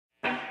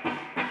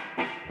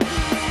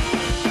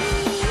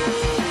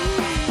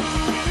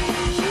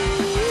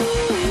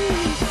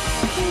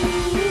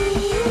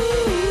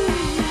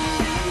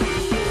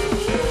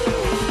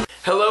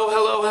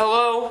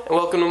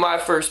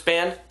first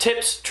band,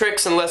 tips,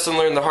 tricks, and lesson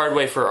learned the hard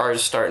way for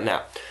artists starting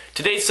out.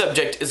 Today's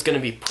subject is going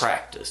to be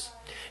practice.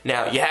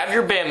 Now, you have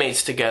your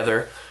bandmates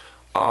together.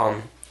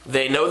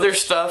 They know their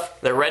stuff.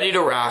 They're ready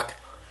to rock.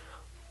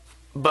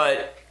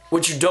 But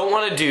what you don't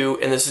want to do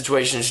in this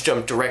situation is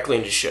jump directly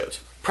into shows.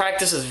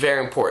 Practice is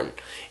very important.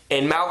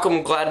 In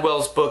Malcolm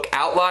Gladwell's book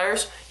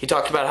Outliers, he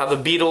talked about how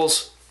the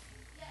Beatles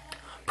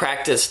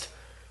practiced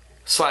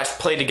 /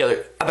 played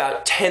together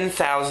about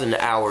 10,000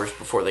 hours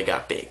before they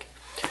got big.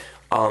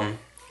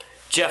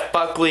 Jeff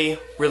Buckley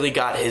really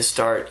got his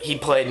start. He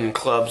played in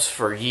clubs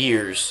for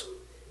years,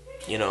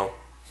 you know,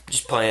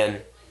 just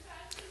playing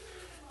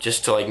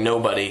just to like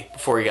nobody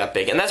before he got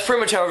big. And that's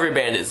pretty much how every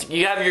band is.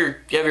 You have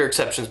your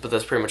exceptions, but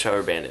that's pretty much how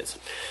every band is.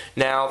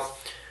 Now,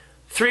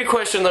 3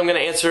 questions I'm going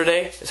to answer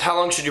today is how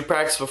long should you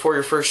practice before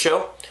your first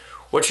show?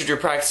 What should your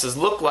practices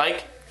look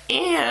like?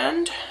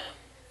 And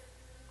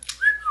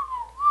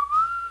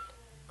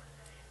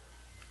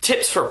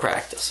tips for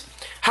practice.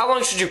 How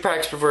long should you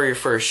practice before your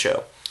first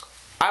show?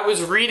 I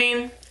was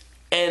reading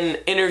an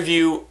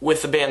interview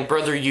with the band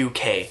Brother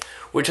UK,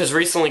 which has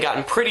recently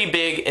gotten pretty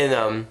big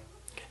in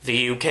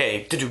the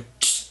UK.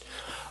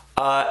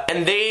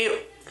 And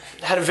they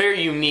had a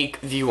very unique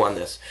view on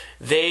this.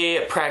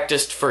 They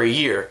practiced for a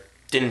year,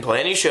 didn't play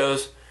any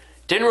shows,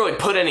 didn't really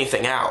put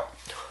anything out.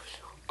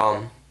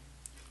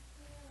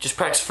 Just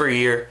practiced for a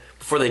year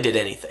before they did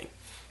anything.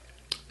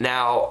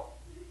 Now,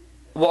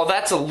 while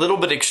that's a little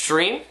bit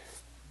extreme,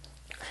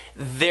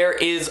 there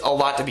is a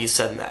lot to be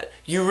said in that.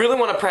 You really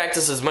want to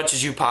practice as much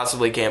as you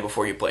possibly can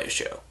before you play a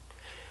show.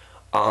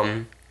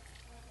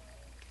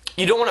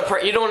 You don't want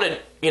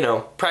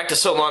to,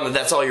 practice so long that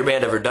that's all your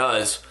band ever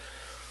does.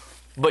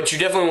 But you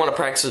definitely want to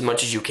practice as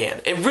much as you can.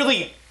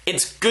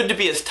 It's good to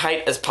be as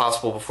tight as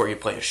possible before you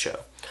play a show.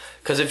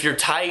 Because if you're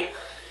tight,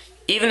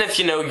 even if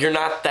you're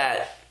not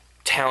that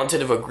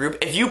talented of a group,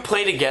 if you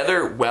play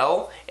together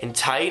well and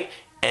tight,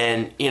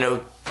 and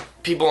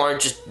people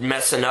aren't just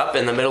messing up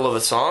in the middle of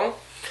a song,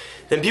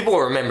 then people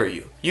will remember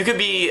you. You could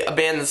be a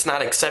band that's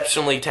not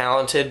exceptionally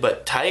talented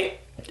but tight,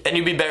 and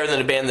you'd be better than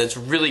a band that's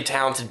really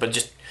talented but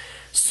just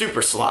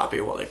super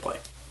sloppy while they play.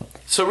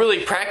 So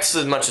really, practice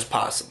as much as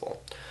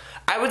possible.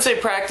 I would say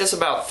practice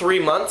about 3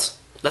 months.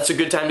 That's a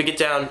good time to get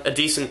down a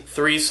decent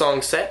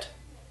 3-song set,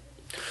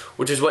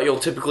 which is what you'll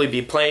typically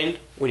be playing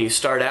when you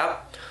start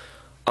out.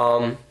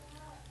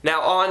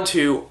 Now on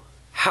to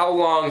how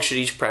long should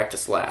each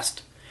practice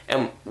last,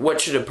 and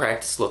what should a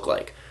practice look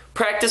like.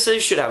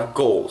 Practices should have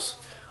goals.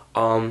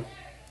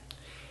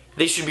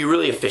 They should be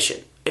really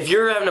efficient. If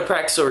you're having to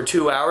practice over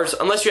 2 hours,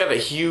 unless you have a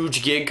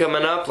huge gig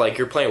coming up, like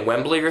you're playing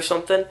Wembley or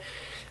something,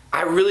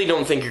 I really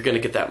don't think you're going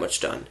to get that much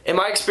done. In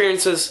my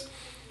experiences,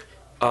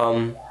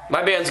 my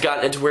band's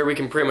gotten it to where we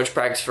can pretty much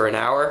practice for an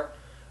hour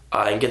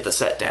and get the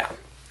set down,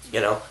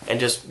 and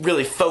just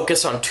really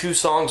focus on 2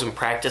 songs and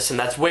practice, and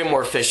that's way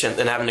more efficient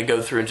than having to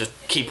go through and just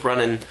keep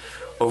running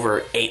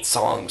over 8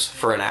 songs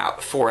for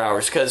 4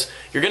 hours, because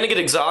you're going to get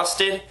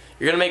exhausted,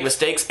 you're going to make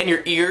mistakes, and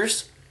your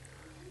ears,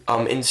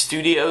 in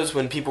studios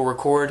when people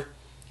record,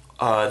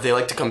 they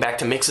like to come back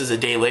to mixes a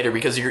day later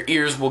because your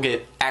ears will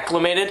get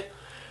acclimated,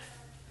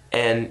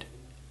 and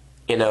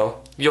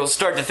you'll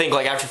start to think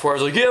like after 4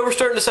 hours, like, yeah, we're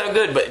starting to sound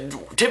good,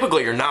 but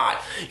typically you're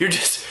not.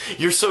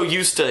 You're so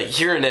used to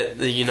hearing it,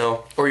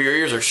 or your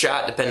ears are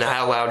shot, depending on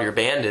how loud your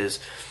band is,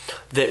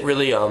 that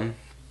really, you're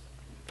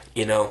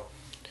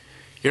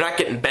not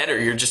getting better,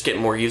 you're just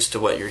getting more used to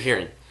what you're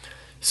hearing.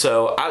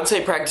 So I would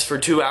say practice for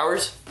 2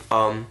 hours.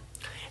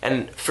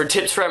 And for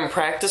tips for having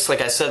practice, like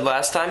I said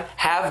last time,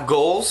 have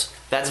goals.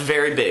 That's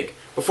very big.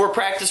 Before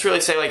practice, really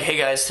say like, hey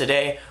guys,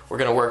 today we're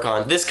going to work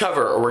on this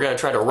cover, or we're going to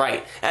try to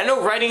write. And I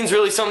know writing is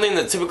really something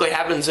that typically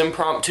happens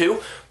impromptu,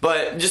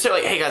 but just say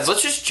like, hey guys,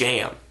 let's just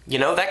jam.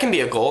 That can be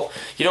a goal.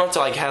 You don't have to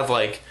like have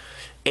like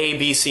A,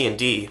 B, C, and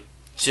D.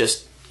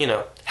 Just,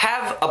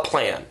 have a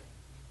plan.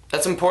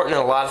 That's important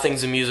in a lot of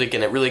things in music,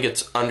 and it really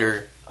gets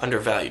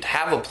undervalued.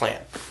 Have a plan.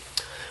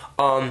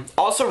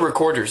 Also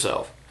record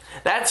yourself.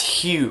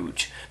 That's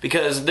huge,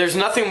 because there's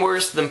nothing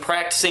worse than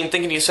practicing,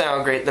 thinking you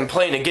sound great, than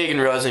playing a gig and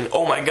realizing,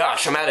 oh my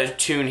gosh, I'm out of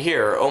tune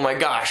here, or oh my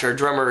gosh, our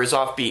drummer is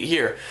offbeat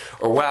here,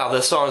 or wow,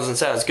 this song doesn't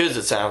sound as good as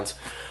it sounds.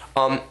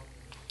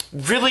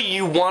 Really,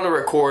 you want to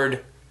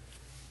record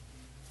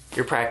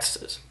your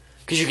practices,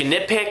 because you can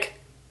nitpick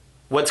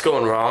what's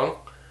going wrong.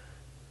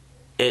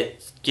 You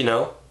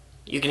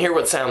can hear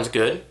what sounds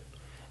good.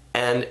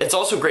 And it's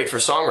also great for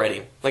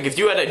songwriting. Like if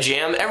you had a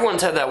jam,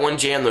 everyone's had that one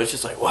jam that was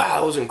just like, wow,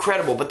 that was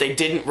incredible, but they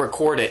didn't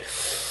record it.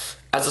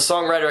 As a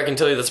songwriter, I can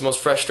tell you that's the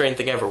most frustrating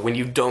thing ever, when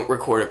you don't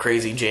record a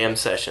crazy jam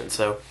session.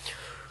 So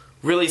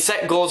really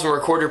set goals and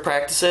record your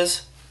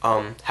practices.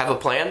 Have a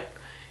plan.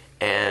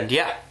 And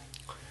yeah.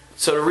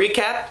 So to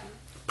recap,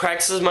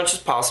 practice as much as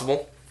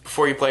possible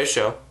before you play a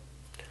show.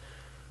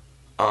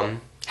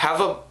 Have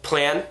a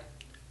plan.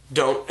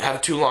 Don't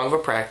have too long of a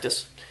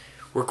practice.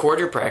 Record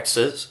your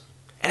practices.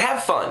 And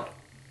have fun.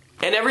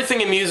 And everything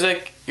in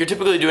music, you're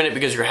typically doing it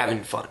because you're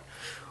having fun.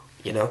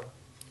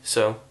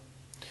 So,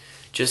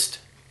 just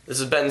This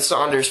is Ben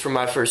Saunders from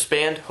My First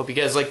Band. Hope you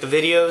guys like the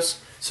videos.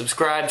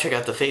 Subscribe, check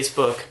out the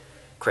Facebook.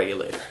 Craig you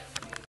later.